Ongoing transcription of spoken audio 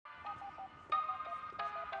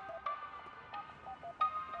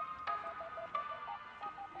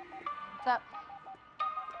What's up?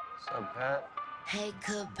 What's up, Pat? Hey,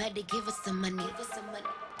 good, better give us some money.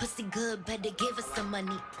 Pussy good, better give us some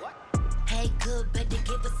money. Hey, good, better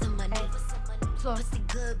give us some money. So, Pussy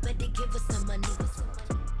good, better give us some money.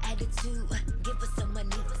 Attitude, give us some money.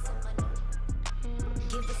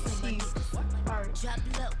 Give us some money. alright. Drop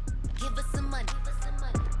low, give us some money.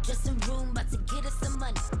 Dressing room, about to get us some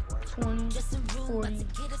money. 20, Dressing room, 40, about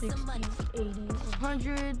to get us 60, some money. 80,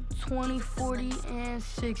 100, 20, 40, and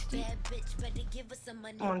 60. Bad bitch, better give us some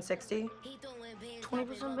money. 160.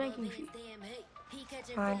 20% banking fee.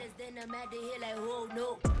 Fine.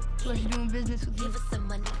 Plus you're doing business with Give you. us some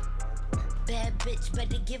money. Bad bitch,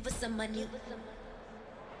 better give us some money.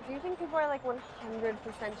 Do you think people are like 100%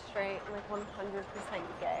 straight and like 100%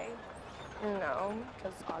 gay? No,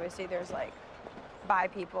 because obviously there's like bi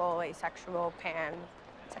people, asexual, pan.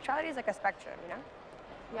 Sexuality is like a spectrum, you know?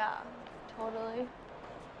 Yeah, totally.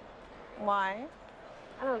 Why?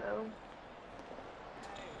 I don't know.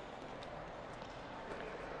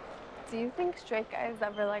 Do you think straight guys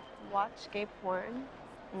ever like watch gay porn?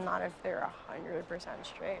 Not if they're 100%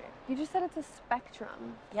 straight. You just said it's a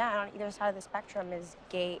spectrum. Yeah, on either side of the spectrum is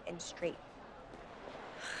gay and straight.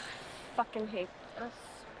 Fucking hate this.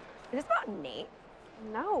 Is this about Nate?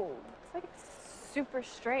 No, it's like super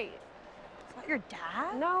straight. It's not your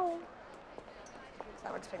dad? No,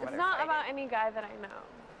 That would explain why it's they're not fighting. about any guy that I know.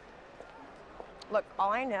 Look,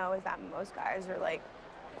 all I know is that most guys are like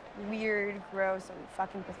weird, gross, and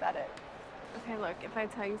fucking pathetic. Okay, look, if I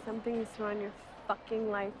tell you something you swear on your fucking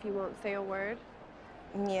life you won't say a word.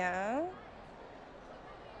 Yeah?